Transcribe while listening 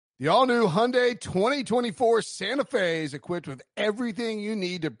The all-new Hyundai 2024 Santa Fe is equipped with everything you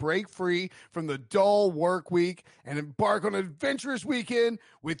need to break free from the dull work week and embark on an adventurous weekend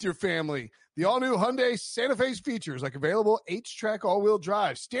with your family. The all-new Hyundai Santa Fe's features like available H-Track all-wheel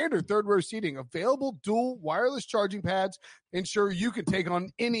drive, standard third-row seating, available dual wireless charging pads, ensure you can take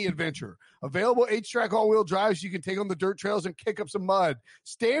on any adventure. Available H-Track all-wheel drives, you can take on the dirt trails and kick up some mud.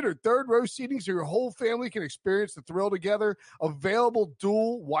 Standard third-row seating so your whole family can experience the thrill together. Available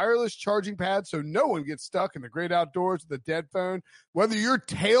dual wireless charging pads so no one gets stuck in the great outdoors with a dead phone. Whether you're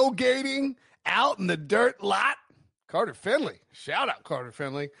tailgating out in the dirt lot, Carter Finley, shout out Carter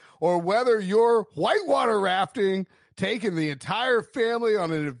Finley, or whether you're whitewater rafting, taking the entire family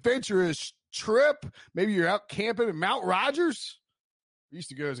on an adventurous trip, maybe you're out camping in Mount Rogers. I used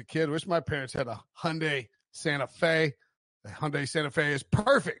to go as a kid. Wish my parents had a Hyundai Santa Fe. The Hyundai Santa Fe is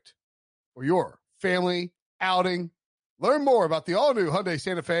perfect for your family outing. Learn more about the all-new Hyundai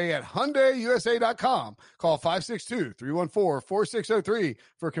Santa Fe at HyundaiUSA.com. Call 562-314-4603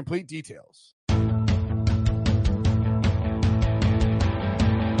 for complete details.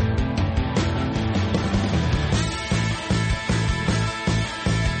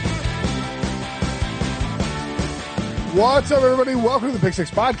 What's up, everybody? Welcome to the Pick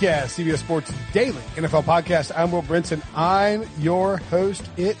Six Podcast, CBS Sports Daily NFL Podcast. I'm Will Brinson. I'm your host.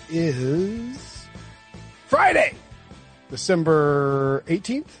 It is Friday, December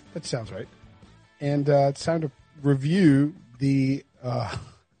 18th. That sounds right. And it's time to review the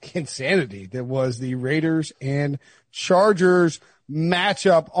insanity that was the Raiders and Chargers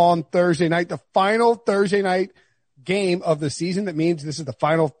matchup on Thursday night, the final Thursday night game of the season. That means this is the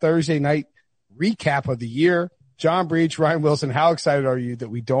final Thursday night recap of the year. John Breach, Ryan Wilson, how excited are you that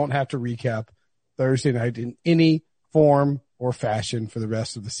we don't have to recap Thursday night in any form or fashion for the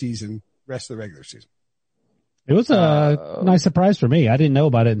rest of the season, rest of the regular season? It was a nice surprise for me. I didn't know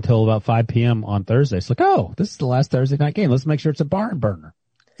about it until about 5 p.m. on Thursday. It's like, oh, this is the last Thursday night game. Let's make sure it's a barn burner.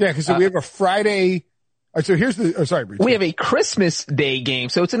 Yeah, because we have a Friday. All right, so here's the sorry, Breach. We have a Christmas Day game,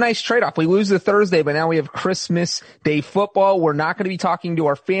 so it's a nice trade-off. We lose the Thursday, but now we have Christmas Day football. We're not going to be talking to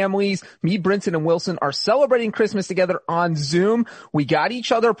our families. Me, Brinson, and Wilson are celebrating Christmas together on Zoom. We got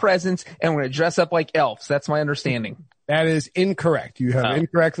each other presents, and we're going to dress up like elves. That's my understanding. That is incorrect. You have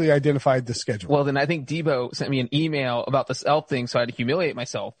incorrectly identified the schedule. Well, then I think Debo sent me an email about this elf thing, so I had to humiliate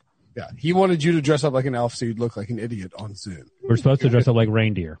myself. Yeah, he wanted you to dress up like an elf so you'd look like an idiot on Zoom. We're supposed to dress up like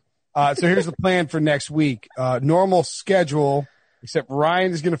reindeer. So here's the plan for next week. Normal schedule, except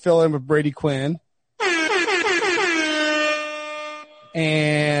Ryan is going to fill in with Brady Quinn.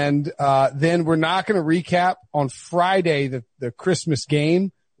 And then we're not going to recap on Friday the Christmas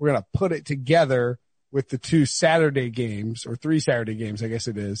game. We're going to put it together with the 2 Saturday games, or 3 Saturday games, I guess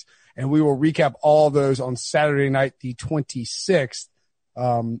it is. And we will recap all those on Saturday night, the 26th.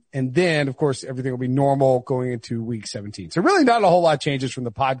 And then, of course, everything will be normal going into week 17. So really not a whole lot changes from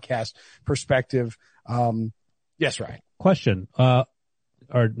the podcast perspective. Yes, Ryan. Question, or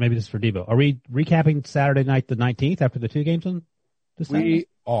maybe this is for Debo. Are we recapping Saturday night the 19th after the 2 games on this Saturday? We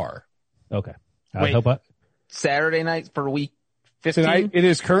are. Okay. Saturday night for week 15? Tonight, it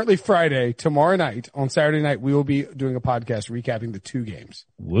is currently Friday. Tomorrow night, on Saturday night, we will be doing a podcast recapping the 2 games.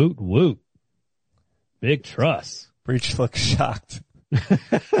 Woot, woot. Big trust. Breach looks shocked.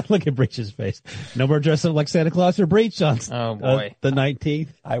 Look at Breach's face. No more dressing up like Santa Claus or Breach on the 19th.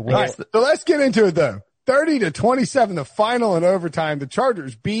 I will. Right, so let's get into it, though. 30-27, the final in overtime. The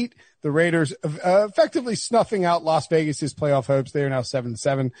Chargers beat the Raiders, effectively snuffing out Las Vegas's playoff hopes. They are now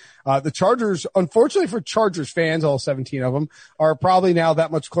 7-7. The Chargers, unfortunately for Chargers fans, all 17 of them, are probably now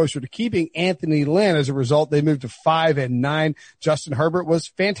that much closer to keeping Anthony Lynn. As a result, they moved to 5-9. Justin Herbert was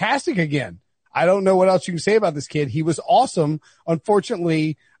fantastic again. I don't know what else you can say about this kid. He was awesome.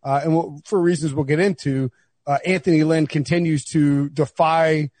 Unfortunately, and for reasons we'll get into, Anthony Lynn continues to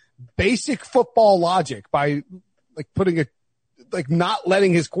defy basic football logic by not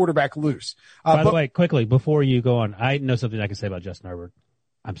letting his quarterback loose. By the way, quickly, before you go on, I know something I can say about Justin Herbert.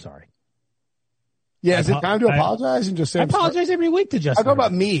 I'm sorry. Yeah, is it time to apologize and just say I apologize every week to Justin Herbert? I talk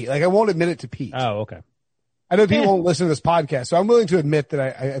about me. I won't admit it to Pete. Oh, okay. I know people won't listen to this podcast, so I'm willing to admit that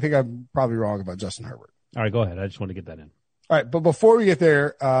I think I'm probably wrong about Justin Herbert. All right, go ahead. I just want to get that in. All right, but before we get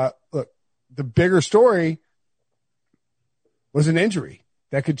there, look, the bigger story was an injury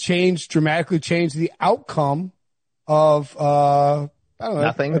that could dramatically change the outcome of,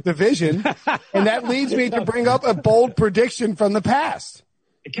 nothing. A division. And that leads me to bring up a bold prediction from the past.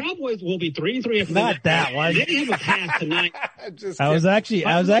 The Cowboys will be 3-3 if not that one. They didn't have a pass tonight. I was actually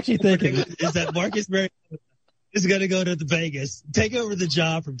thinking is that Marcus Mariota is going to go to Vegas, take over the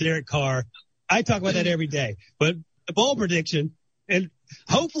job from Derek Carr. I talk about that every day. But the bold prediction And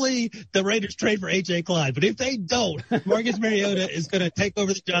hopefully the Raiders trade for A.J. Klein. But if they don't, Marcus Mariota is going to take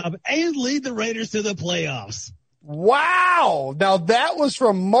over the job and lead the Raiders to the playoffs. Wow. Now that was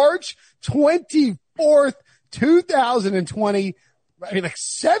from March 24th, 2020. I mean, like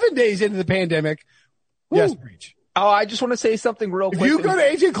 7 days into the pandemic. Yes, Breach. Oh, I just want to say something real quick. If you go to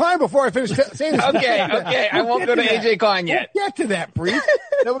A.J. Klein before I finish saying this. Okay. I won't go to A.J. Klein yet. We'll get to that, Breach.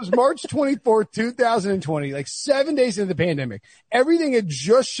 That was March 24th, 2020, like 7 days into the pandemic. Everything had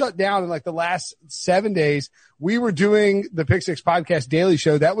just shut down in like the last 7 days. We were doing the Pick Six Podcast Daily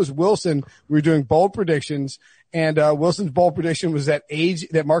Show. That was Wilson. We were doing bold predictions. And Wilson's bold prediction was that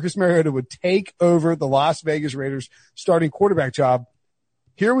Marcus Mariota would take over the Las Vegas Raiders starting quarterback job.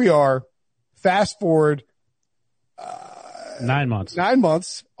 Here we are. Fast forward 9 months. 9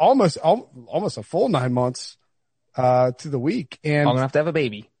 months, almost a full 9 months to the week. And I'm gonna have to have a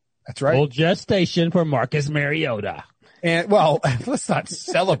baby. That's right. Full gestation for Marcus Mariota. And well, let's not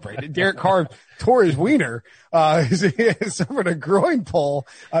celebrate it. Derek Carr tore his wiener. He suffered a groin pull,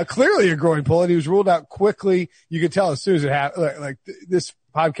 clearly a groin pull, and he was ruled out quickly. You could tell as soon as it happened. Like this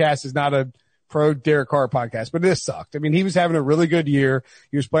podcast is not a pro Derek Carr podcast, but this sucked. I mean, he was having a really good year.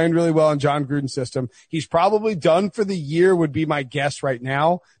 He was playing really well in John Gruden's system. He's probably done for the year would be my guess right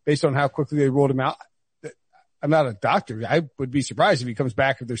now, based on how quickly they ruled him out. I'm not a doctor. I would be surprised if he comes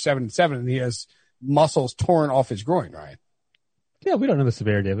back if they're 7-7 and he has muscles torn off his groin, right? Yeah, we don't know the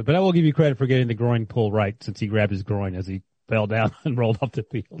severity of it, but I will give you credit for getting the groin pull right since he grabbed his groin as he fell down and rolled off the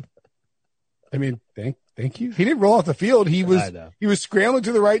field. I mean, thank you. He didn't roll off the field. He was scrambling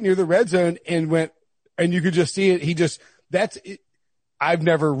to the right near the red zone and you could just see it. I've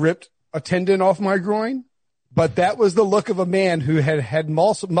never ripped a tendon off my groin, but that was the look of a man who had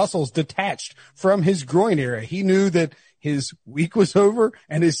muscles detached from his groin area. He knew that his week was over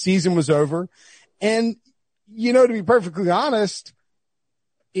and his season was over. And, to be perfectly honest,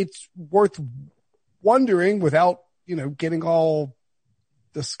 it's worth wondering without, getting all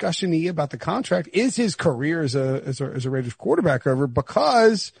discussion-y about the contract, is his career as a Raiders quarterback over?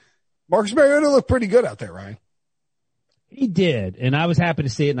 Because Marcus Mariota looked pretty good out there, Ryan. He did, and I was happy to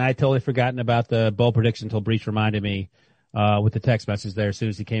see it, and I had totally forgotten about the bowl prediction until Breach reminded me with the text message there as soon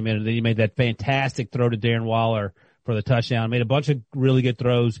as he came in. And then he made that fantastic throw to Darren Waller for the touchdown, made a bunch of really good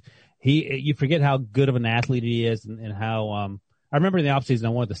throws. You forget how good of an athlete he is and how I remember in the offseason I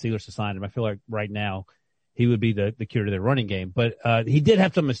wanted the Steelers to sign him. I feel like right now he would be the cure to their running game. But he did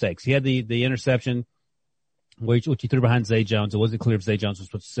have some mistakes. He had the interception, which he threw behind Zay Jones. It wasn't clear if Zay Jones was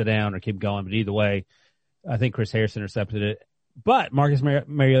supposed to sit down or keep going, but either way, I think Chris Harris intercepted it. But Marcus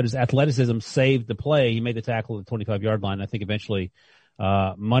Mariota's athleticism saved the play. He made the tackle at the 25-yard line. I think eventually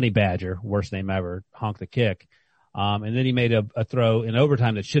Money Badger, worst name ever, honked the kick. And then he made a throw in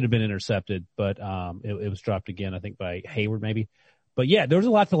overtime that should have been intercepted, but it was dropped again, I think, by Hayward maybe. But, yeah, there was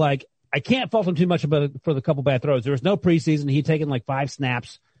a lot to like. I can't fault him too much for the couple bad throws. There was no preseason. He'd taken like 5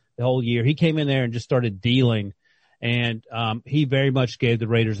 snaps the whole year. He came in there and just started dealing, and he very much gave the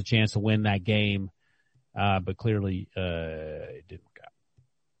Raiders a chance to win that game. But clearly, it didn't work out.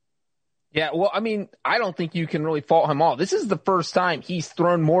 Yeah, well, I mean, I don't think you can really fault him all. This is the first time he's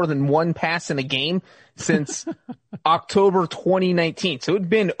thrown more than one pass in a game since October 2019. So it'd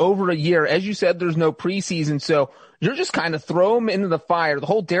been over a year. As you said, there's no preseason. So you're just kind of throw him into the fire. The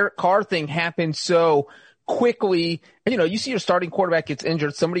whole Derek Carr thing happened so quickly. And, you see your starting quarterback gets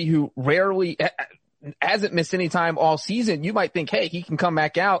injured, somebody who rarely hasn't missed any time all season. You might think, hey, he can come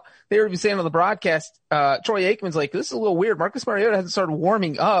back out. They were even saying on the broadcast, Troy Aikman's like, this is a little weird. Marcus Mariota hasn't started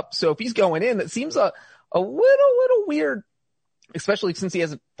warming up. So if he's going in, it seems a little weird, especially since he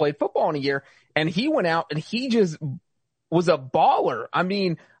hasn't played football in a year. And he went out and he just was a baller. I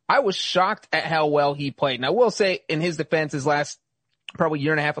mean, I was shocked at how well he played. And I will say, in his defense, his last probably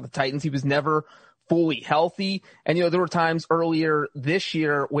year and a half with the Titans, he was never fully healthy. And, there were times earlier this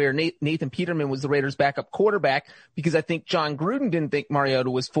year where Nathan Peterman was the Raiders' backup quarterback because I think John Gruden didn't think Mariota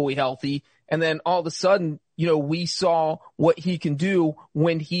was fully healthy. And then all of a sudden, we saw what he can do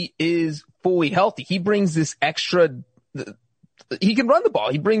when he is fully healthy. He brings this extra, he can run the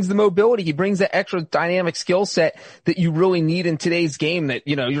ball. He brings the mobility. He brings that extra dynamic skill set that you really need in today's game that,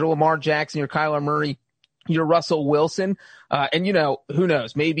 your Lamar Jackson, your Kyler Murray, your Russell Wilson. And who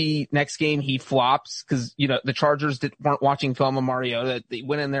knows, maybe next game he flops because, the Chargers weren't watching film of Mariota. They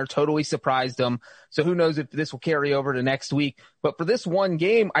went in there, totally surprised them. So who knows if this will carry over to next week. But for this one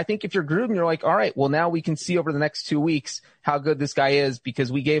game, I think if you're Gruden, you're like, all right, well, now we can see over the next 2 weeks how good this guy is because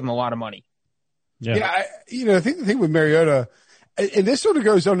we gave him a lot of money. Yeah. I think the thing with Mariota, and this sort of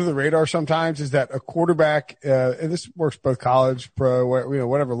goes under the radar sometimes, is that a quarterback, and this works both college, pro,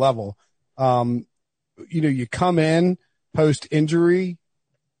 whatever level, you come in post-injury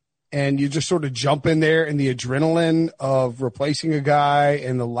and you just sort of jump in there and the adrenaline of replacing a guy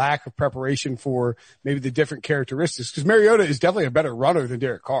and the lack of preparation for maybe the different characteristics. Because Mariota is definitely a better runner than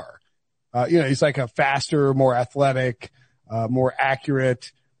Derek Carr. He's like a faster, more athletic, more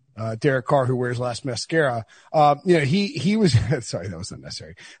accurate, Derek Carr who wears less mascara. He was, sorry, that was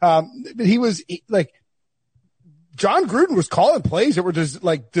unnecessary. But he was like, John Gruden was calling plays that were just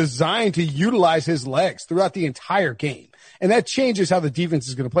like designed to utilize his legs throughout the entire game. And that changes how the defense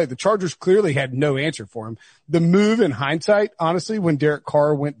is going to play. The Chargers clearly had no answer for him. The move in hindsight, honestly, when Derek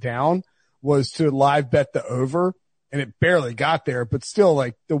Carr went down was to live bet the over, and it barely got there. But still,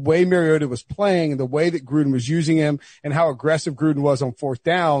 like the way Mariota was playing and the way that Gruden was using him and how aggressive Gruden was on fourth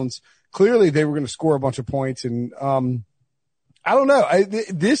downs, clearly they were going to score a bunch of points. And I don't know.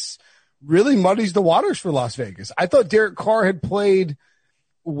 This really muddies the waters for Las Vegas. I thought Derek Carr had played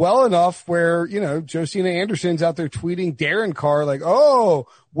well enough where, Josina Anderson's out there tweeting Darren Carr like, oh,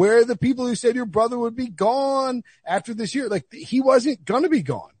 where are the people who said your brother would be gone after this year? Like he wasn't going to be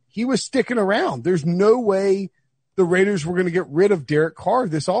gone. He was sticking around. There's no way the Raiders were going to get rid of Derek Carr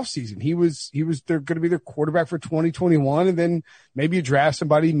this offseason. They're going to be their quarterback for 2021. And then maybe you draft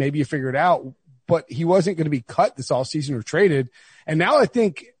somebody, maybe you figure it out, but he wasn't going to be cut this offseason or traded. And now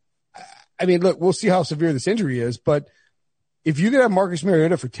look, we'll see how severe this injury is, but if you could have Marcus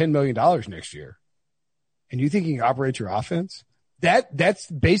Mariota for $10 million next year and you think he can operate your offense, that's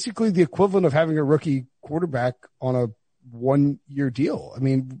basically the equivalent of having a rookie quarterback on a 1-year deal. I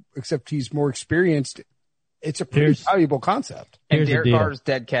mean, except he's more experienced. It's a pretty valuable concept. And Derek Carr's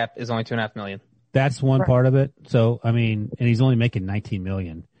dead cap is only $2.5 million. That's one part of it. So, I mean, and he's only making $19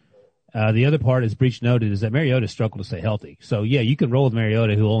 million. The other part, as Breach noted, is that Mariota struggled to stay healthy. So, yeah, you can roll with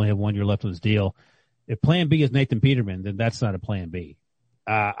Mariota, who only have 1 year left on his deal. If plan B is Nathan Peterman, then that's not a plan B.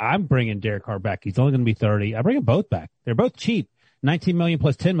 I'm bringing Derek Carr back. He's only going to be 30. I bring them both back. They're both cheap. $19 million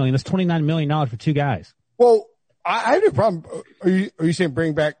plus $10 million. That's $29 million for two guys. Well, I have no problem. Are you saying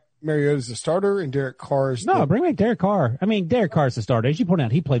bring back Mariota as the starter and Derek Carr as bring back Derek Carr. I mean, Derek Carr is the starter. As you pointed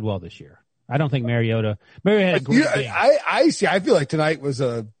out, he played well this year. I don't think Mariota had a great game. I see. I feel like tonight was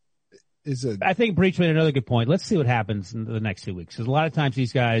I think Breach made another good point. Let's see what happens in the next 2 weeks. Because a lot of times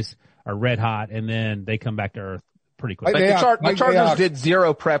these guys are red hot and then they come back to earth pretty quick. The Chargers did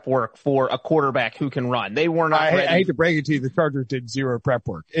zero prep work for a quarterback who can run. They were not ready. I hate to break it to you. The Chargers did zero prep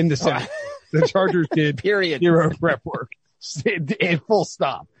work in the sense. The Chargers did zero prep work. Full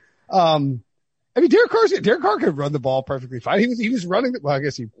stop. Derek Carr could run the ball perfectly fine. He was running. I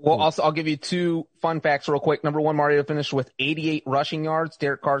guess he. Well, also, I'll give you two fun facts real quick. Number one, Mariota finished with 88 rushing yards.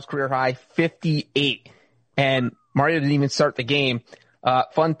 Derek Carr's career high, 58. And Mariota didn't even start the game.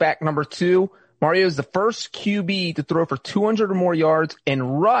 Fun fact number two, Mario is the first QB to throw for 200 or more yards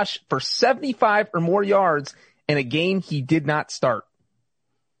and rush for 75 or more yards in a game he did not start.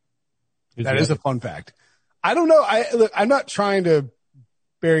 That is a fun fact. I don't know. I'm not trying to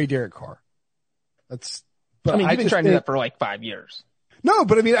bury Derek Carr. You've been trying to do that for like 5 years. No,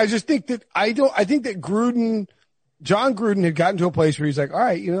 but I just think that I think that John Gruden had gotten to a place where he's like, all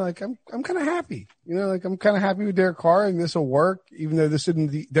right, I'm kind of happy, I'm kind of happy with Derek Carr and this will work, even though this doesn't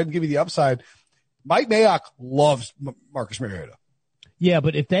give you the upside. Mike Mayock loves Marcus Mariota. Yeah,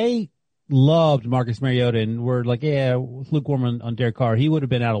 but if they loved Marcus Mariota and were like, yeah, lukewarm on Derek Carr, he would have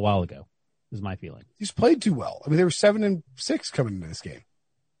been out a while ago, is my feeling. He's played too well. They were 7-6 coming into this game.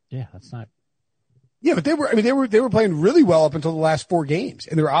 Yeah, that's not. Yeah, but they were playing really well up until the last 4 games,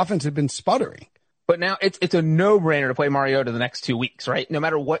 and their offense had been sputtering. But now it's a no-brainer to play Mariota the next 2 weeks, right? No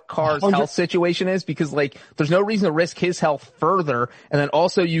matter what Carr's health situation is, because there's no reason to risk his health further, and then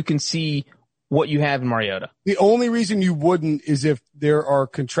also you can see what you have in Mariota. The only reason you wouldn't is if there are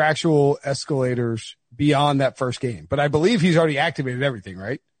contractual escalators beyond that first game. But I believe he's already activated everything,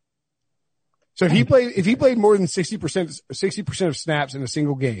 right? So if he played more than 60% of snaps in a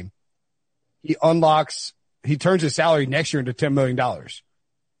single game, he turns his salary next year into $10 million.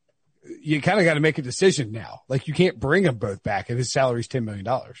 You kind of got to make a decision now. Like you can't bring them both back and his salary's $10 million.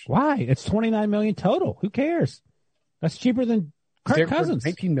 Why? It's $29 million total. Who cares? That's cheaper than Kirk Cousins.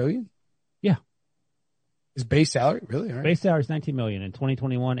 $19 million? Yeah. His base salary? Really? All right. Base salary is $19 million in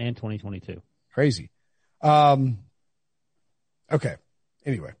 2021 and 2022. Crazy. Okay.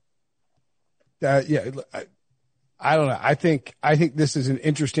 Anyway. I don't know. I think this is an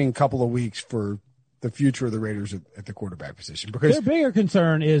interesting couple of weeks for the future of the Raiders at the quarterback position, because their bigger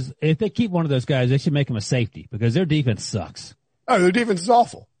concern is if they keep one of those guys, they should make him a safety because their defense sucks. Oh, their defense is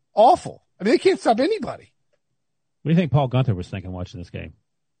awful. Awful. They can't stop anybody. What do you think Paul Gunther was thinking watching this game?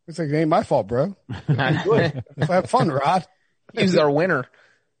 It's like, it ain't my fault, bro. Good. If I have fun, Rod. He's our winner.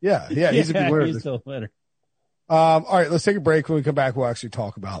 Yeah. He's a good winner. He's still a winner. All right, let's take a break. When we come back, we'll actually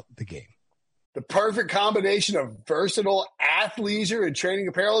talk about the game. The perfect combination of versatile athleisure and training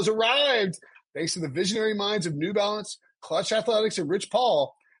apparel has arrived. Thanks to the visionary minds of New Balance, Clutch Athletics, and Rich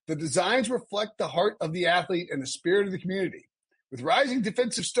Paul, the designs reflect the heart of the athlete and the spirit of the community. With rising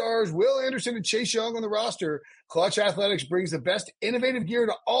defensive stars Will Anderson and Chase Young on the roster, Clutch Athletics brings the best innovative gear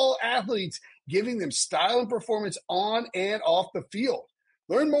to all athletes, giving them style and performance on and off the field.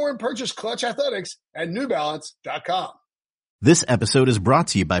 Learn more and purchase Clutch Athletics at newbalance.com. This episode is brought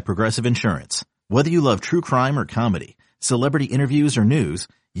to you by Progressive Insurance. Whether you love true crime or comedy, celebrity interviews or news,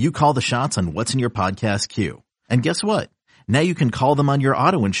 you call the shots on what's in your podcast queue. And guess what? Now you can call them on your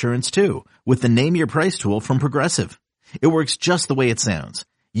auto insurance too with the Name Your Price tool from Progressive. It works just the way it sounds.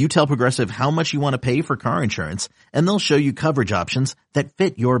 You tell Progressive how much you want to pay for car insurance, and they'll show you coverage options that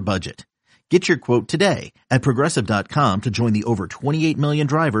fit your budget. Get your quote today at Progressive.com to join the over 28 million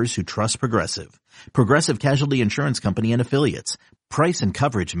drivers who trust Progressive. Progressive Casualty Insurance Company and Affiliates. Price and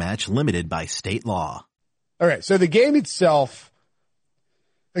coverage match limited by state law. All right, so the game itself,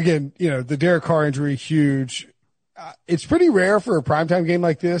 again, the Derek Carr injury, huge. It's pretty rare for a primetime game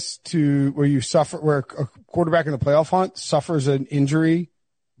like this where a quarterback in the playoff hunt suffers an injury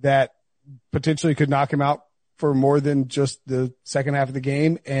that potentially could knock him out for more than just the second half of the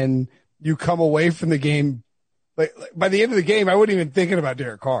game, and you come away from the game. Like by the end of the game, I wasn't even thinking about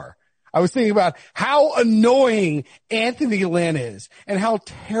Derek Carr. I was thinking about how annoying Anthony Lynn is and how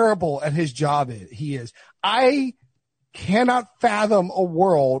terrible at his job he is. I cannot fathom a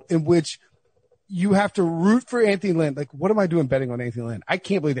world in which you have to root for Anthony Lynn. Like, what am I doing betting on Anthony Lynn? I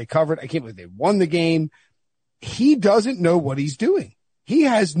can't believe they covered. I can't believe they won the game. He doesn't know what he's doing. He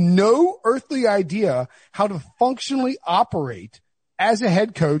has no earthly idea how to functionally operate as a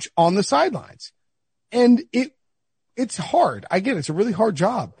head coach on the sidelines. And it's hard. I get it. It's a really hard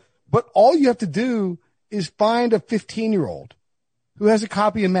job. But all you have to do is find a 15-year-old who has a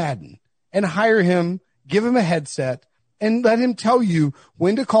copy of Madden and hire him, give him a headset, and let him tell you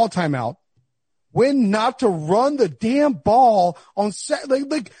when to call timeout, when not to run the damn ball on set.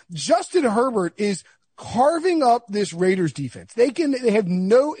 Like Justin Herbert is carving up this Raiders defense. They have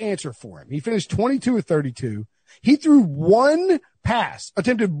no answer for him. He finished 22 of 32. He threw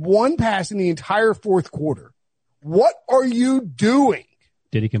attempted one pass in the entire fourth quarter. What are you doing?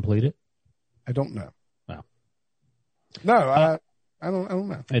 Did he complete it? I don't know. Wow. No, I don't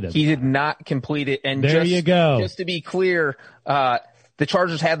know. He did not complete it. And there you go. Just to be clear, the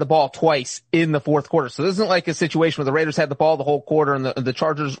Chargers had the ball twice in the fourth quarter. So this isn't like a situation where the Raiders had the ball the whole quarter and the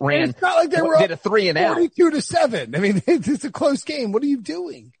Chargers ran. It's not like they did a 3-and-out. 42-7. I mean, it's a close game. What are you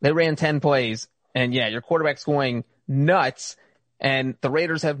doing? They ran 10 plays. And yeah, your quarterback's going nuts. And the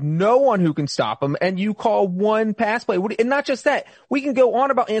Raiders have no one who can stop him. And you call one pass play. And not just that. We can go on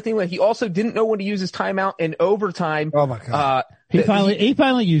about Anthony Lynn. He also didn't know when to use his timeout in overtime. Oh my God. He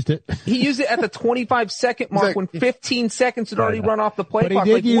finally used it. He used it at the 25-second mark when 15 seconds had already run off the play clock.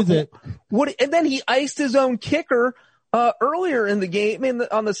 He did use it. And then he iced his own kicker earlier in the game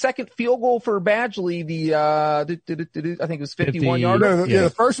on the second field goal for Badgley. I think it was 51 yarder. The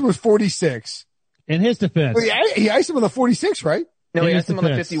first one was 46. In his defense. Well, he iced him on the 46, right? No, he iced him on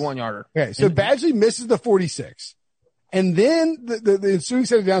the 51 yarder. Okay, so Badgley misses the 46. And then the ensuing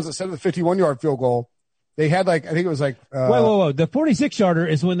set of downs instead of the 51-yard field goal, they had I think it was whoa. The 46-yarder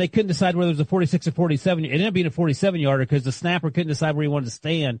is when they couldn't decide whether it was a 46 or 47. It ended up being a 47-yarder because the snapper couldn't decide where he wanted to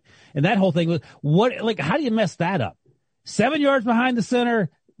stand. And that whole thing was, how do you mess that up? 7 yards behind the center,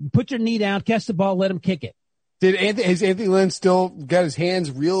 put your knee down, catch the ball, let him kick it. Has Anthony Lynn still got his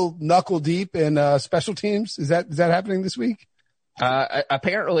hands real knuckle deep in special teams? Is that happening this week?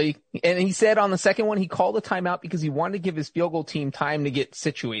 Apparently. And he said on the second one, he called a timeout because he wanted to give his field goal team time to get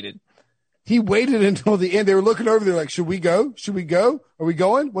situated. He waited until the end. They were looking over. They're like, should we go? Should we go? Are we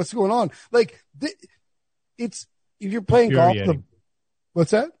going? What's going on? If you're playing golf,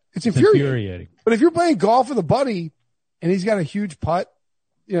 what's that? It's infuriating. But if you're playing golf with a buddy and he's got a huge putt,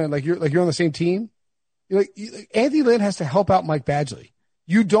 you're on the same team. Anthony Lynn has to help out Mike Badgley.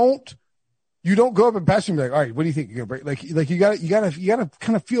 You don't go up and pass him and be like, all right, what do you think you're gonna break? You gotta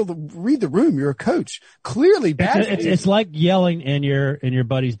kind of read the room. You're a coach. Clearly Badgley. It's like yelling in your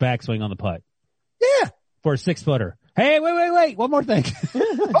buddy's backswing on the putt. Yeah. For a 6-footer. Hey, wait. One more thing.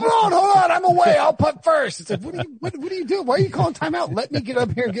 Hold on. I'm away. I'll putt first. It's like, what are you doing? Why are you calling timeout? Let me get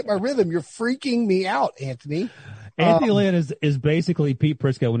up here and get my rhythm. You're freaking me out, Anthony. Anthony Lynn is basically Pete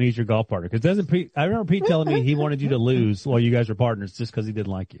Prisco when he's your golf partner. Because I remember Pete telling me he wanted you to lose while you guys were partners just because he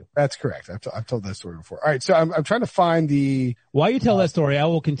didn't like you. That's correct. I've told that story before. All right, so I'm trying to find the. While you tell that story, I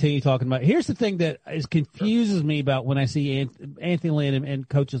will continue talking about. Here's the thing that confuses me about when I see Anthony Lynn and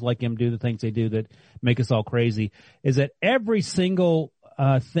coaches like him do the things they do that make us all crazy. Is that every single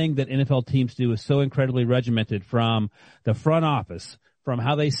thing that NFL teams do is so incredibly regimented, from the front office, from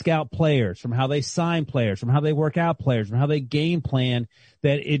how they scout players, from how they sign players, from how they work out players, from how they game plan,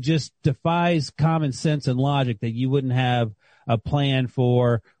 that it just defies common sense and logic that you wouldn't have a plan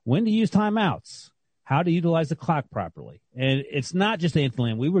for when to use timeouts, how to utilize the clock properly. And it's not just Anthony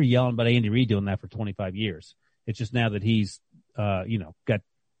Lynn. We were yelling about Andy Reid doing that for 25 years. It's just now that he's, got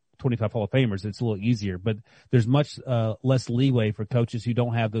 25 Hall of Famers, it's a little easier, but there's much less leeway for coaches who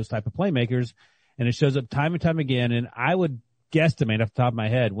don't have those type of playmakers. And it shows up time and time again. And I would guesstimate off the top of my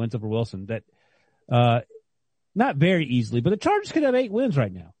head, wins over Wilson, that not very easily, but the Chargers could have 8 wins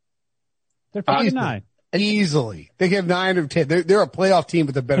right now. They're 5-9. Easily. They can have 9 or 10. They're a playoff team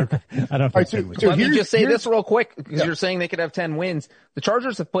with a better. I don't think Let me just say this real quick, because you're saying they could have 10 wins. The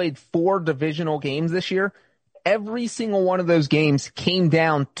Chargers have played 4 divisional games this year. Every single one of those games came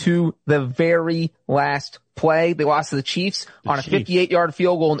down to the very last play. They lost to the Chiefs on a 58-yard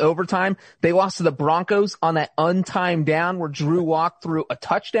field goal in overtime. They lost to the Broncos on that untimed down where Drew Lock threw a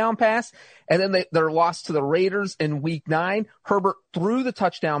touchdown pass. And then they're lost to the Raiders in week 9. Herbert threw the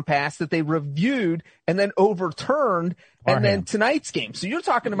touchdown pass that they reviewed and then overturned. And then tonight's game. So you're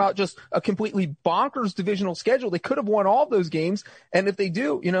talking about just a completely bonkers divisional schedule. They could have won all those games. And if they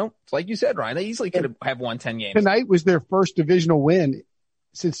do, it's like you said, Ryan, they easily could have won 10 games. Tonight was their first divisional win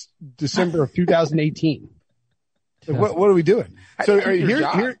since December of 2018. So what are we doing? So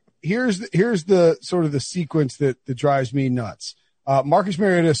here's the sort of the sequence that drives me nuts. Marcus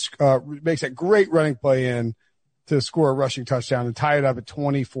Mariota makes that great running play in to score a rushing touchdown and tie it up at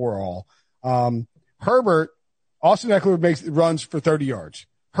 24 all. Austin Eckler runs for 30 yards.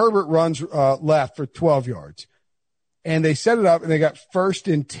 Herbert runs left for 12 yards. And they set it up, and they got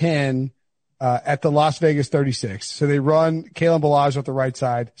 1st and 10 at the Las Vegas 36. So they run Kalen Ballage off the right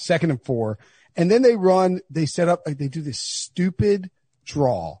side, 2nd and 4. And then they set up, they do this stupid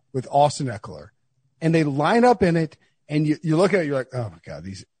draw with Austin Eckler. And they line up in it, and you look at it, you're like, oh my God,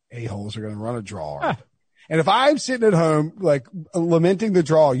 these a-holes are going to run a draw. And if I'm sitting at home, like, lamenting the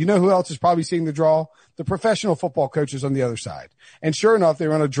draw, you know who else is probably seeing the draw? The professional football coaches on the other side. And sure enough, they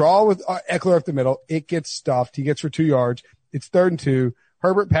run a draw with Eckler up the middle. It gets stuffed. He gets for 2 yards. It's 3rd and 2.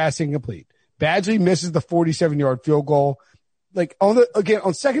 Herbert passing complete. Badgley misses the 47-yard field goal. Like, on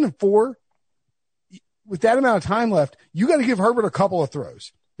 2nd and 4, with that amount of time left, you got to give Herbert a couple of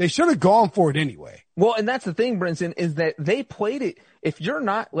throws. They should have gone for it anyway. Well, and that's the thing, Brinson, is that they played it. If you're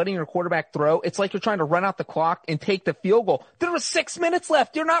not letting your quarterback throw, it's like you're trying to run out the clock and take the field goal. There was 6 minutes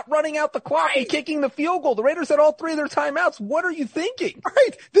left. You're not running out the clock and kicking the field goal. The Raiders had all 3 of their timeouts. What are you thinking?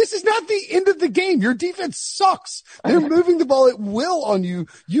 Right. This is not the end of the game. Your defense sucks. They're moving the ball at will on you.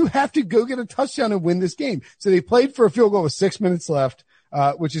 You have to go get a touchdown and win this game. So they played for a field goal with 6 minutes left,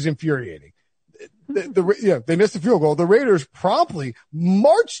 which is infuriating. They missed the field goal. The Raiders promptly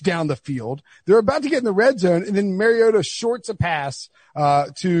marched down the field. They're about to get in the red zone, and then Mariota shorts a pass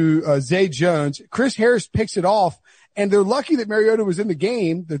to Zay Jones. Chris Harris picks it off, and they're lucky that Mariota was in the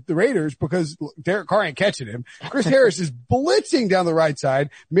game, the Raiders, because Derek Carr ain't catching him. Chris Harris is blitzing down the right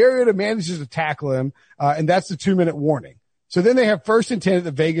side. Mariota manages to tackle him, and that's the 2-minute warning. So then they have 1st and 10 at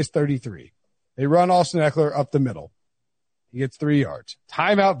the Vegas 33. They run Austin Eckler up the middle. He gets 3 yards.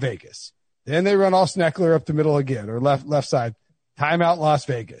 Timeout Vegas. Then they run Austin Eckler up the middle again, or left side. Timeout Las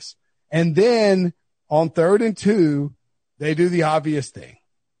Vegas. And then on 3rd and 2, they do the obvious thing.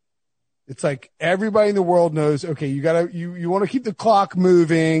 It's like everybody in the world knows, okay, you want to keep the clock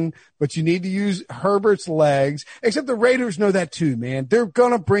moving, but you need to use Herbert's legs, except the Raiders know that too, man. They're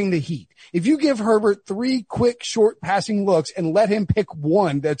going to bring the heat. If you give Herbert 3 quick, short passing looks and let him pick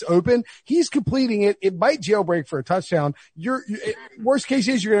one that's open, he's completing it. It might jailbreak for a touchdown. Worst case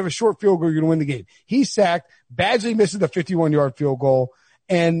is you're going to have a short field goal. You're going to win the game. He's sacked. Badgley misses the 51-yard field goal.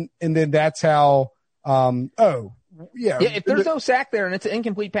 And then that's how, Yeah, if there's no sack there and it's an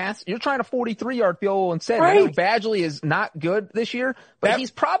incomplete pass, you're trying a 43-yard field goal instead. Right. I know Badgley is not good this year, but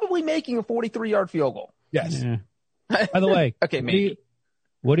he's probably making a 43-yard field goal. Yes. Yeah. By the way, okay, maybe.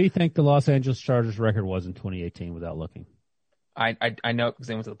 What do you think the Los Angeles Chargers record was in 2018 without looking? I know because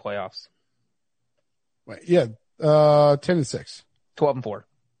they went to the playoffs. Wait, 10-6. 12-4.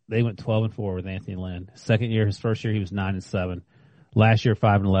 They went 12-4 with Anthony Lynn. Second year, his first year, he was 9-7. Last year,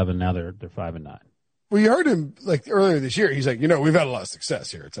 5-11. Now they're 5-9. Well, you heard him like earlier this year. He's like, we've had a lot of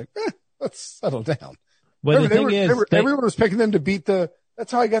success here. It's like, let's settle down. But the thing is, everyone was picking them to beat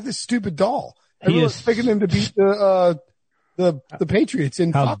that's how I got this stupid doll. Everyone was picking them to beat the Patriots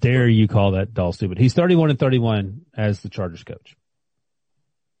in How dare you call that doll stupid? He's 31-31 as the Chargers coach.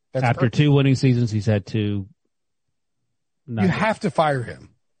 After 2 winning seasons, he's had 2. You have to fire him.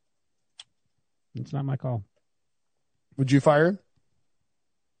 It's not my call. Would you fire him?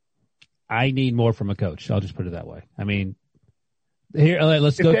 I need more from a coach. I'll just put it that way. I mean, here,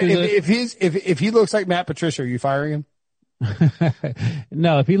 let's go through if he looks like Matt Patricia, are you firing him?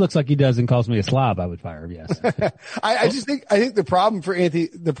 No, if he looks like he does and calls me a slob, I would fire him. Yes. I think the problem for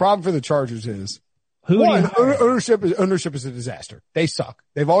the Chargers is ownership is a disaster. They suck.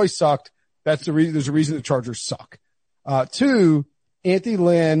 They've always sucked. That's the reason. There's a reason the Chargers suck. 2, Anthony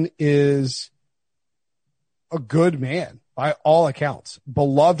Lynn is a good man by all accounts,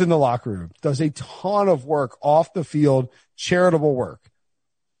 beloved in the locker room, does a ton of work off the field, charitable work.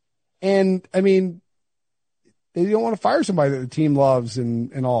 And I mean, they don't want to fire somebody that the team loves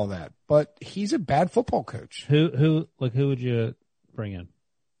and all of that, but he's a bad football coach. Who would you bring in?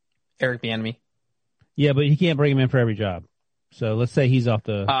 Eric Bieniemy. Yeah, but you can't bring him in for every job. So let's say he's off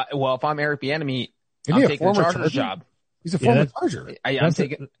the. Well, if I'm Eric Bieniemy, I'm taking the Chargers job. He's a former Charger. I'm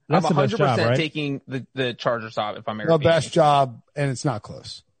 100% taking the Chargers job if I'm Eric Bieniemy. The best job, and it's not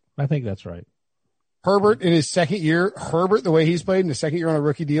close. I think that's right. Herbert in his second year, the way he's played in the second year on a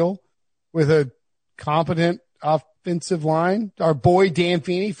rookie deal with a competent offensive line. Our boy Dan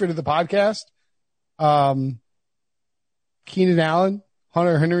Feeney, friend of the podcast. Keenan Allen,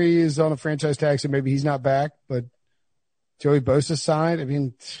 Hunter Henry is on a franchise tag, so maybe he's not back, but Joey Bosa signed. I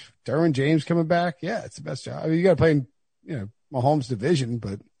mean, Derwin James coming back. Yeah, it's the best job. I mean, you got to play in, Mahomes' division,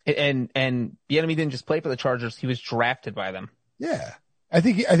 but. And Bieniemy didn't just play for the Chargers. He was drafted by them. Yeah. I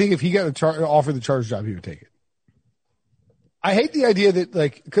think if he got offered the Chargers job, he would take it. I hate the idea that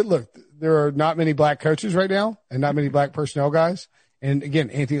look, there are not many black coaches right now and not many black personnel guys. And again,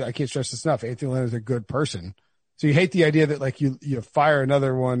 Anthony, I can't stress this enough. Anthony Lynn is a good person. So you hate the idea that you fire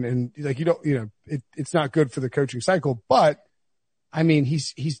another one and it's not good for the coaching cycle, but I mean,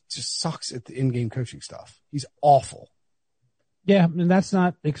 he's just sucks at the in-game coaching stuff. He's awful. Yeah. And that's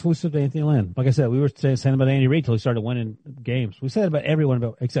not exclusive to Anthony Lynn. Like I said, we were saying about Andy Reid till he started winning games. We said about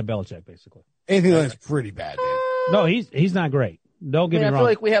everyone except Belichick, basically. Anthony Lynn's pretty bad, man. No, he's not great. Don't get me wrong. I feel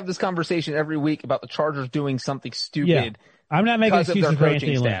like we have this conversation every week about the Chargers doing something stupid. Yeah. I'm not making excuses for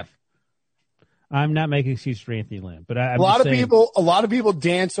Anthony staff. Lynn. I'm not making excuses for Anthony Lynn, but a lot of people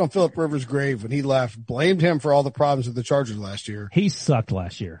danced on Phillip Rivers' grave when he left, blamed him for all the problems with the Chargers last year. He sucked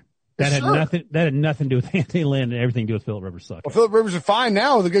last year. That had nothing to do with Anthony Lynn and everything to do with Phillip Rivers sucked. Well, Phillip Rivers is fine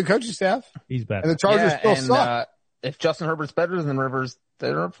now with a good coaching staff. He's better. And the Chargers still suck. If Justin Herbert's better than Rivers,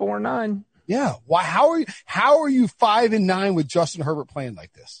 they're 4-9. Yeah. Why? How are you 5-9 with Justin Herbert playing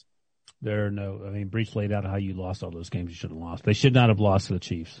like this? Breach laid out how you lost all those games you should have lost. They should not have lost to the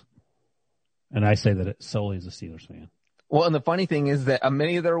Chiefs. And I say that solely as a Steelers fan. Well, and the funny thing is that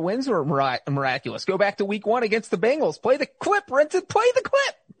many of their wins were miraculous. Go back to week 1 against the Bengals. Play the clip, Renton. Play the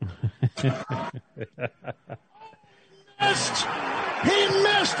clip. He missed.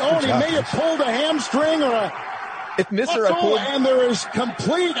 Oh, and he may have pulled a hamstring or a and there is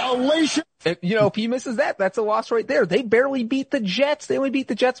complete elation. If he misses that, that's a loss right there. They barely beat the Jets. They only beat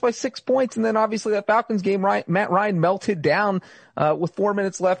the Jets by 6 points. And then obviously that Falcons game, Matt Ryan melted down with 4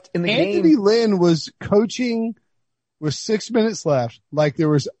 minutes left in the game. Anthony Lynn was coaching with 6 minutes left, like there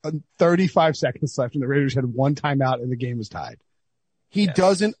was 35 seconds left and the Raiders had one timeout and the game was tied. He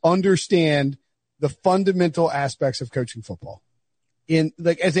doesn't understand the fundamental aspects of coaching football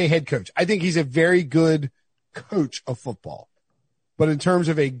as a head coach. I think he's a very good coach of football, but in terms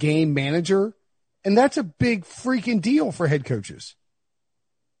of a game manager, and that's a big freaking deal for head coaches.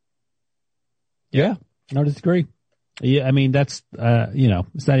 Yeah, no, disagree. Yeah, I mean, that's,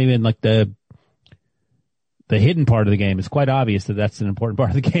 it's not even like the hidden part of the game. It's quite obvious that that's an important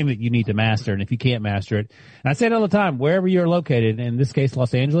part of the game that you need to master. And if you can't master it, and I say it all the time, wherever you're located, in this case,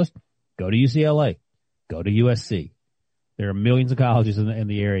 Los Angeles, go to UCLA, go to USC. There are millions of colleges in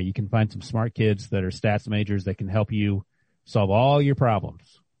the area. You can find some smart kids that are stats majors that can help you solve all your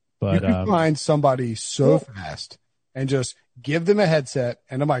problems. But you can find somebody so fast and just give them a headset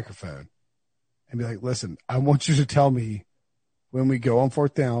and a microphone and be like, listen, I want you to tell me when we go on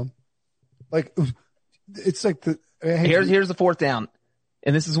 4th down. Like, it's like here's the 4th down.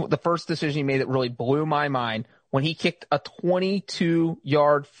 And this is the first decision he made that really blew my mind when he kicked a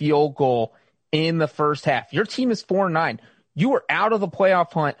 22-yard field goal in the first half. Your team is 4-9. You are out of the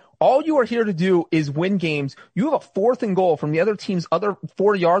playoff hunt. All you are here to do is win games. You have a 4th and goal from the other team's other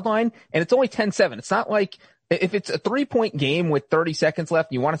 4-yard line, and it's only 10-7. It's not like if it's a 3-point game with 30 seconds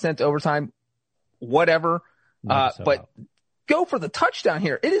left and you want to send it to overtime, whatever. But go for the touchdown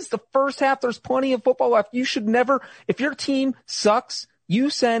here. It is the first half. There's plenty of football left. You should never, if your team sucks, you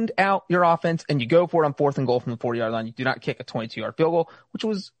send out your offense and you go for it on 4th and goal from the 40-yard line. You do not kick a 22-yard field goal, which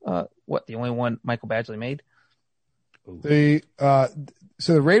was, the only one Michael Badgley made.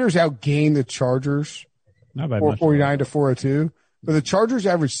 So the Raiders outgained the Chargers 449 to 402, but the Chargers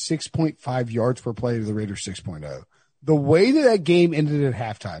averaged 6.5 yards per play to the Raiders 6.0. The way that game ended at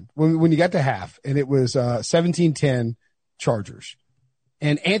halftime, when you got to half, and it was 17-10 Chargers,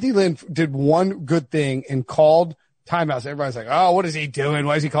 and Anthony Lynn did one good thing and called timeouts. Everybody's like, oh, what is he doing?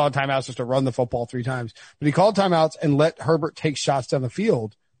 Why is he calling timeouts just to run the football 3 times? But he called timeouts and let Herbert take shots down the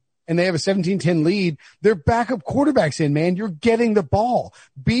field. And they have a 17-10 lead. Their backup quarterback's in, man. You're getting the ball.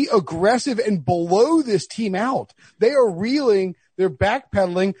 Be aggressive and blow this team out. They are reeling. They're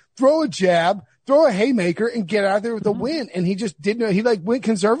backpedaling. Throw a jab, throw a haymaker, and get out there with the win. And he just didn't. He went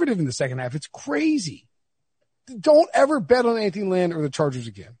conservative in the second half. It's crazy. Don't ever bet on Anthony Lynn or the Chargers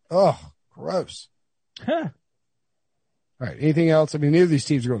again. Oh, gross. Huh. All right. Anything else? I mean, neither of these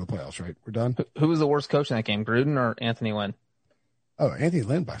teams are going to the playoffs, right? We're done. Who was the worst coach in that game, Gruden or Anthony Lynn? Oh, Anthony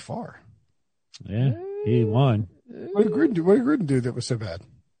Lynn by far. Yeah, he won. What did Gruden do that was so bad?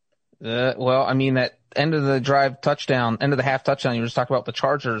 Well, I mean, that end of the drive touchdown, end of the half touchdown, you were just talking about the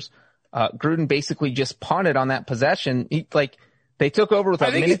Chargers. Gruden basically just punted on that possession. They took over with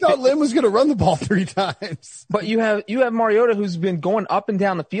I think he thought Lynn was going to run the ball 3 times. But you have Mariota, who's been going up and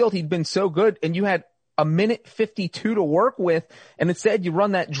down the field. He'd been so good, and you had a minute 52 to work with, and instead you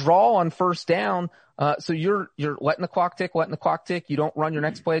run that draw on first down. So you're letting the clock tick. You don't run your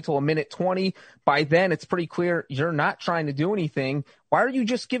next play till a minute 20. By then, it's pretty clear you're not trying to do anything. Why are you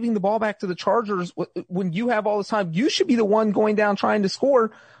just giving the ball back to the Chargers when you have all this time? You should be the one going down trying to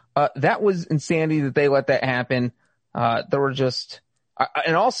score. That was insanity that they let that happen. There were just,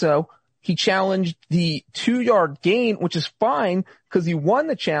 and also he challenged the 2-yard gain, which is fine because he won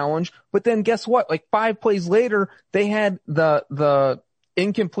the challenge. But then guess what? Like 5 plays later, they had the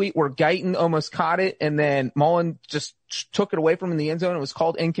incomplete where Guyton almost caught it, and then Mullen just took it away from him in the end zone. It was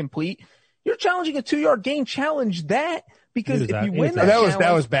called incomplete. You're challenging a 2-yard gain. Challenge that, because if you win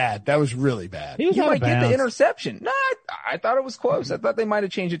that was bad. That was really bad. You might get the interception. No, I thought it was close. I thought they might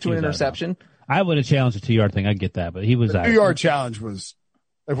have changed it to an interception. I would have challenged the 2-yard thing. I get that, but he was the out. 2-yard challenge was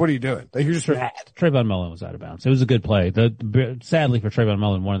like, what are you doing? Like, you're just mad. Trayvon Mullen was out of bounds. It was a good play. Sadly for Trayvon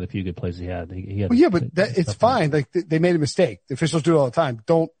Mullen, one of the few good plays he had. Well, yeah, but it's fine. Like, they made a mistake. The officials do it all the time.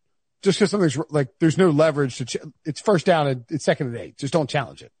 Don't just because something's like there's no leverage to. It's first down and it's 2nd and 8. Just don't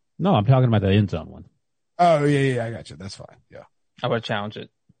challenge it. No, I'm talking about the end zone one. Oh yeah, I got you. That's fine. Yeah, I would challenge it.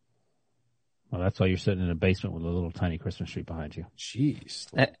 Well, that's why you're sitting in a basement with a little tiny Christmas tree behind you. Jeez.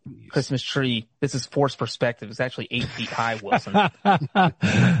 Christmas tree. This is forced perspective. It's actually 8 feet high, Wilson.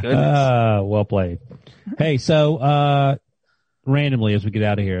 Goodness. Well played. Hey, so, randomly as we get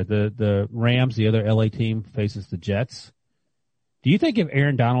out of here, the Rams, the other LA team, faces the Jets. Do you think if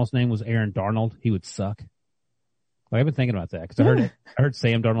Aaron Donald's name was Aaron Darnold, he would suck? Like, I've been thinking about that because I heard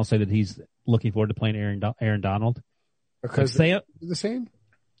Sam Darnold say that he's looking forward to playing Aaron Donald. Because they're the same?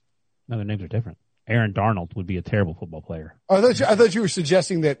 No, their names are different. Aaron Darnold would be a terrible football player. I thought you were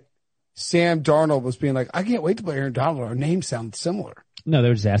suggesting that Sam Darnold was being like, I can't wait to play Aaron Donald. Our names sound similar. No, they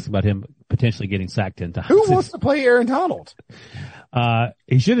were just asking about him potentially getting sacked 10 times. Who wants to play Aaron Donald?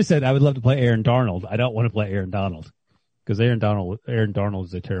 He should have said, I would love to play Aaron Darnold. I don't want to play Aaron Donald because Aaron Darnold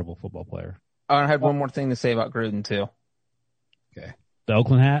is a terrible football player. I had one more thing to say about Gruden too. Okay. The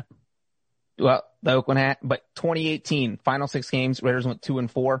Oakland hat? Well, the Oakland hat, but 2018, final 6 games, Raiders went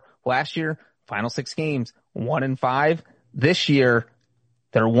 2-4. Last year, final 6 games, 1-5. This year,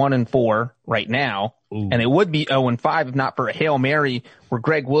 they're 1-4 right now. Ooh. And it would be 0-5 if not for a Hail Mary where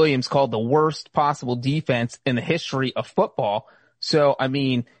Greg Williams called the worst possible defense in the history of football. So, I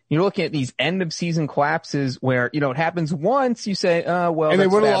mean, you're looking at these end of season collapses where, it happens once, you say, well, and they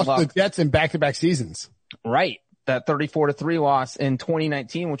would have lost luck. the Jets in back-to-back seasons. Right. That 34-3 loss in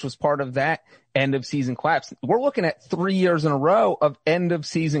 2019, which was part of that end of season collapse. We're looking at 3 years in a row of end of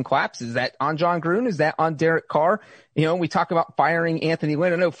season collapses. Is that on John Gruden? Is that on Derek Carr? We talk about firing Anthony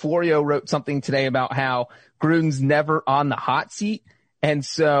Lynn. I know Florio wrote something today about how Gruden's never on the hot seat. And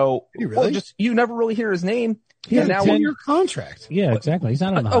so, you never really hear his name. He has a 10-year contract. Yeah, exactly. He's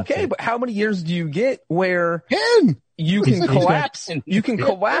not on the hot seat. But how many years do you get where 10? You can collapse? You can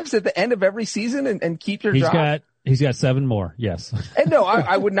collapse at the end of every season and keep your job. He's got 7 more. Yes. And no,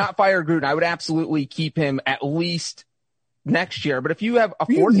 I would not fire Gruden. I would absolutely keep him at least next year. But if you have a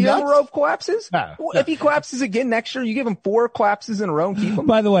 4th year in a row of collapses, if he collapses again next year, you give him 4 collapses in a row and keep him.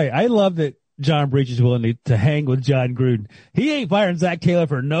 By the way, I love that John Breach is willing to hang with John Gruden. He ain't firing Zach Taylor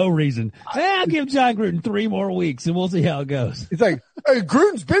for no reason. I'll give John Gruden 3 more weeks and we'll see how it goes. It's like, hey,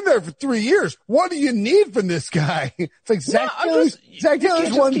 Gruden's been there for 3 years. What do you need from this guy? It's like Zach Taylor's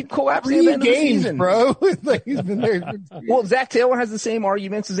won keep collapsing 3 at the end of the games, season. bro. It's like he's been there for 3 years. Well, Zach Taylor has the same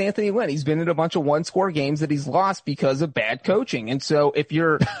arguments as Anthony Lynn. He's been in a bunch of one-score games that he's lost because of bad coaching. And so if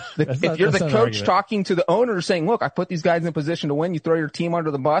you're the coach talking to the owner saying, look, I put these guys in a position to win, you throw your team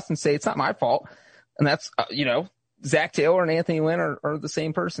under the bus and say it's not my fault. And that's, Zach Taylor and Anthony Lynn are the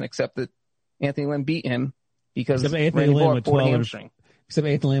same person, except that Anthony Lynn beat him because Anthony Lynn with 12 hamstring. Except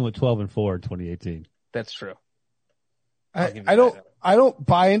Anthony Lynn with 12-4 in 2018. That's true. I don't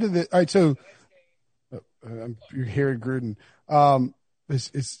buy into the. All right, so you're hearing Gruden. Oh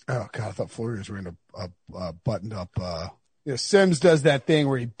God, I thought Florio was wearing a buttoned up. Sims does that thing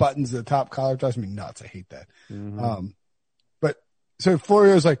where he buttons the top collar. It drives me nuts. I hate that. Mm-hmm. So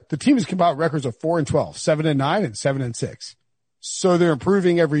Florio's like, the team has come out records of 4-12, 7-9, and 7-6. So they're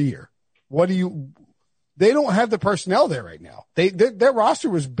improving every year. They don't have the personnel there right now. Their roster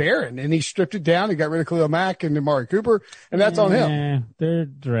was barren and he stripped it down. He got rid of Khalil Mack and Amari Cooper, and that's on him. Their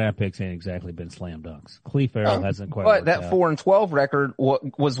draft picks ain't exactly been slam dunks. Cleve Farrell hasn't quite But worked that out. 4-12 record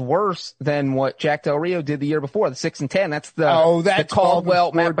was worse than what Jack Del Rio did the year before, the 6-10. That's the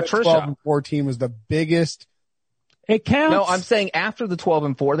Caldwell, Matt Patricia. 12-4 team was the biggest. It counts. No, I'm saying after the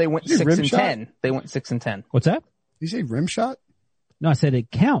 12-4, they went 6-10. They went 6-10. What's that? Did you say rim shot? No, I said it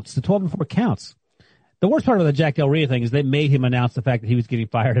counts. The 12-4 counts. The worst part of the Jack Del Rio thing is they made him announce the fact that he was getting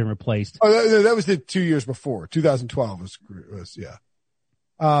fired and replaced. Oh, that was the 2 years before. 2012 was yeah.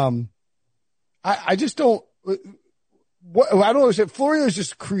 I just don't. I don't understand. Florio's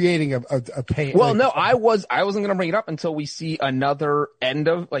just creating a pain. Well, no, I wasn't going to bring it up until we see another end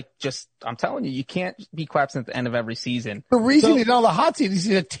of I'm telling you can't be collapsing at the end of every season. The reason he's on the hot seat is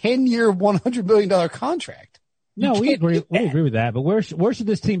he's a 10-year, $100 million contract. No, we agree. We agree with that. But where should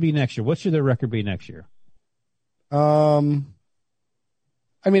this team be next year? What should their record be next year? I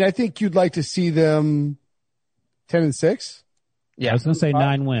think you'd like to see them 10-6. Yeah, I was going to say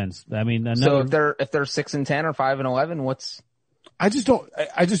 9 wins. So if they're 6-10 or 5-11, what's? I just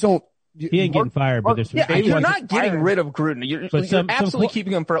don't. He ain't getting fired, but there's. Yeah, you're not getting rid of Gruden. You're absolutely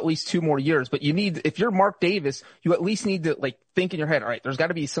keeping him for at least 2 more years. But if you're Mark Davis, you at least need to think in your head, all right, there's got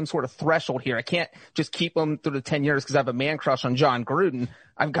to be some sort of threshold here. I can't just keep him through the 10 years because I have a man crush on John Gruden.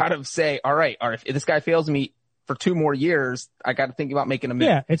 I've got to say, all right, if this guy fails me for 2 more years, I got to think about making a move.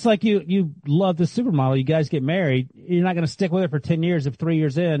 Yeah, it's like you love the supermodel. You guys get married. You're not going to stick with her for 10 years if 3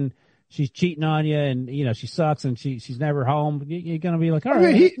 years in she's cheating on you and she sucks and she's never home. You're going to be like, all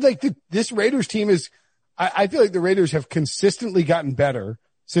right. This Raiders team is. I feel like the Raiders have consistently gotten better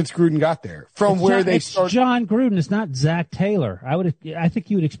since Gruden got there. It's John Gruden. It's not Zach Taylor. I think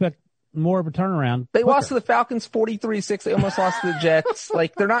you would expect more of a turnaround. They lost to the Falcons 43-6. They almost lost to the Jets.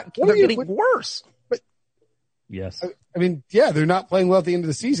 They're getting worse. Yes. They're not playing well at the end of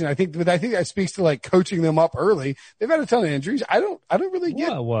the season. I think that speaks to coaching them up early. They've had a ton of injuries. I don't really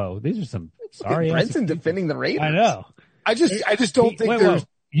get. Whoa. These are some sorry. Brenton defending the Raiders. I know. I just don't think there's.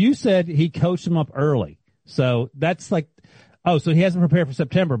 You said he coached them up early. So that's so he hasn't prepared for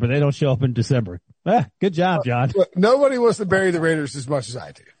September, but they don't show up in December. Good job, John. Nobody wants to bury the Raiders as much as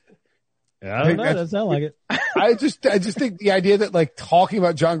I do. I don't know. That sounds like it. I just think the idea that talking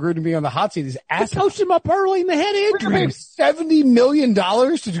about John Gruden being on the hot seat is ass. Coached him up early and they had injuries. $70 million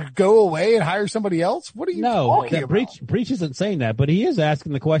to go away and hire somebody else. What are you talking about? Breach isn't saying that, but he is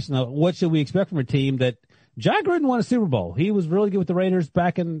asking the question of what should we expect from a team that John Gruden won a Super Bowl. He was really good with the Raiders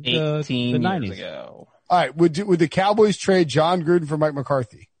back in the 90s. Years ago. All right. Would the Cowboys trade John Gruden for Mike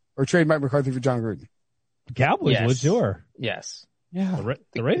McCarthy or trade Mike McCarthy for John Gruden? The Cowboys would, sure. Yes. Yeah.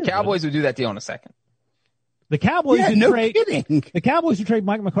 The Raiders Cowboys would do that deal in a second. The Cowboys kidding. The Cowboys would trade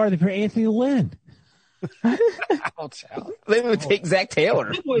Mike McCarthy for Anthony Lynn. They would take Zach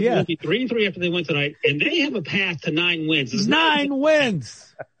Taylor. The Cowboys will be 3-3 after they win tonight, and they have a path to 9 wins. It's 9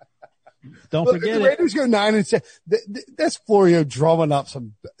 wins. Don't forget the Raiders go 9-7. That's Florio drumming up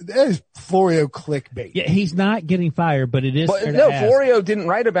that is Florio clickbait. Yeah, he's not getting fired, but it is. But Florio didn't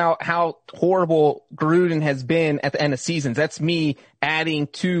write about how horrible Gruden has been at the end of seasons. That's me adding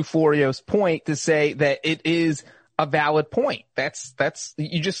to Florio's point to say that it is a valid point. That's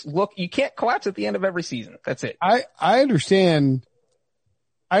you just look. You can't collapse at the end of every season. That's it. I understand.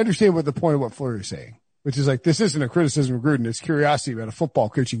 I understand what the point of what Florio is saying, which is this isn't a criticism of Gruden. It's curiosity about a football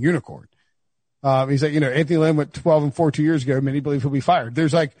coaching unicorn. He's like, Anthony Lynn went 12-4 2 years ago. Many believe he'll be fired.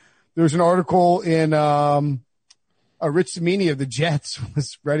 There's an article in, Rich Cimini of the Jets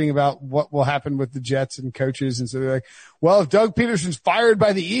was writing about what will happen with the Jets and coaches. And so they're like, well, if Doug Peterson's fired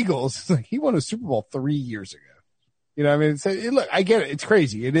by the Eagles, it's like he won a Super Bowl 3 years ago. You know what I mean? So, look, I get it. It's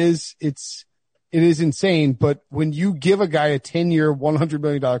crazy. It is insane. But when you give a guy a 10-year, $100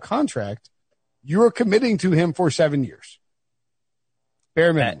 million contract, you are committing to him for 7 years.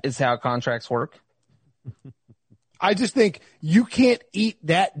 Bare minimum. That is how contracts work. I just think you can't eat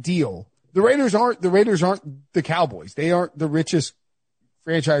that deal. The Raiders aren't the Cowboys. They aren't the richest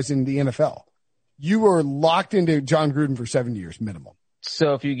franchise in the NFL. You are locked into John Gruden for 7 years minimum.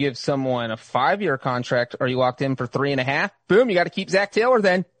 So if you give someone a 5-year contract, are you locked in for 3.5? Boom, you got to keep Zach Taylor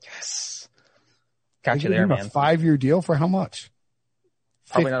then. Yes. Got you there, man. A 5-year deal for how much?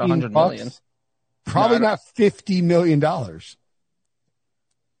 Probably not $100 million. Probably not $50 million.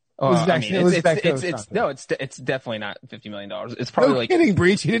 It's definitely not $50 million. It's probably like kidding,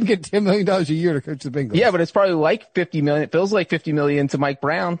 Breach. He didn't get $10 million a year to coach the Bengals. Yeah, but it's probably like $50 million. It feels like $50 million to Mike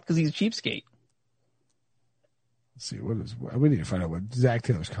Brown because he's a cheapskate. Let's see we need to find out what Zach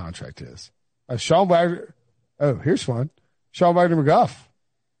Taylor's contract is. Sean Wagner. Oh, here's one. Sean Wagner McGuff,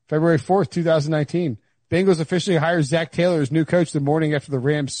 February 4th, 2019. Bengals officially hires Zach Taylor as new coach the morning after the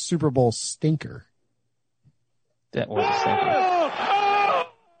Rams Super Bowl stinker. That was a stinker.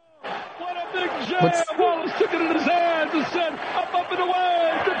 Wallace took it in his hands and said, up and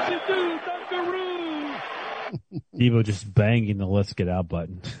away, Dixie-doo, Dunkaroo. Devo just banging the let's get out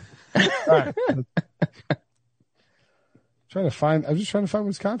button. All right. I'm just trying to find what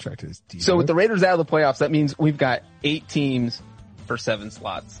his contract is. Devo. So with the Raiders out of the playoffs, that means we've got 8 teams for 7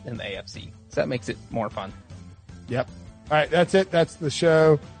 slots in the AFC. So that makes it more fun. Yep. All right. That's it. That's the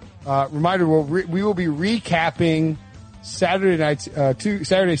show. Reminder, we will be recapping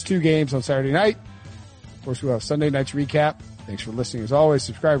Saturday's 2 games on Saturday night. Of course, we'll have Sunday night's recap. Thanks for listening. As always,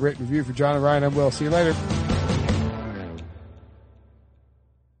 subscribe, rate, and review. For John and Ryan, I'm Will. See you later.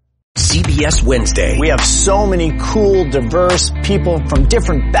 CBS Wednesday. We have so many cool, diverse people from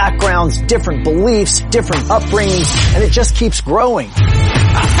different backgrounds, different beliefs, different upbringings, and it just keeps growing.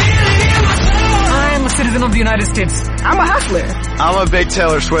 I'm a citizen of the United States. I'm a hustler. I'm a big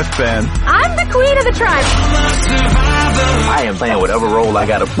Taylor Swift fan. I'm the queen of the tribe. I am playing whatever role I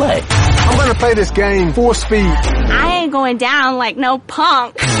gotta play. I'm gonna play this game full speed. I ain't going down like no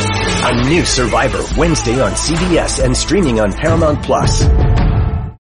punk. A new Survivor Wednesday on CBS and streaming on Paramount Plus.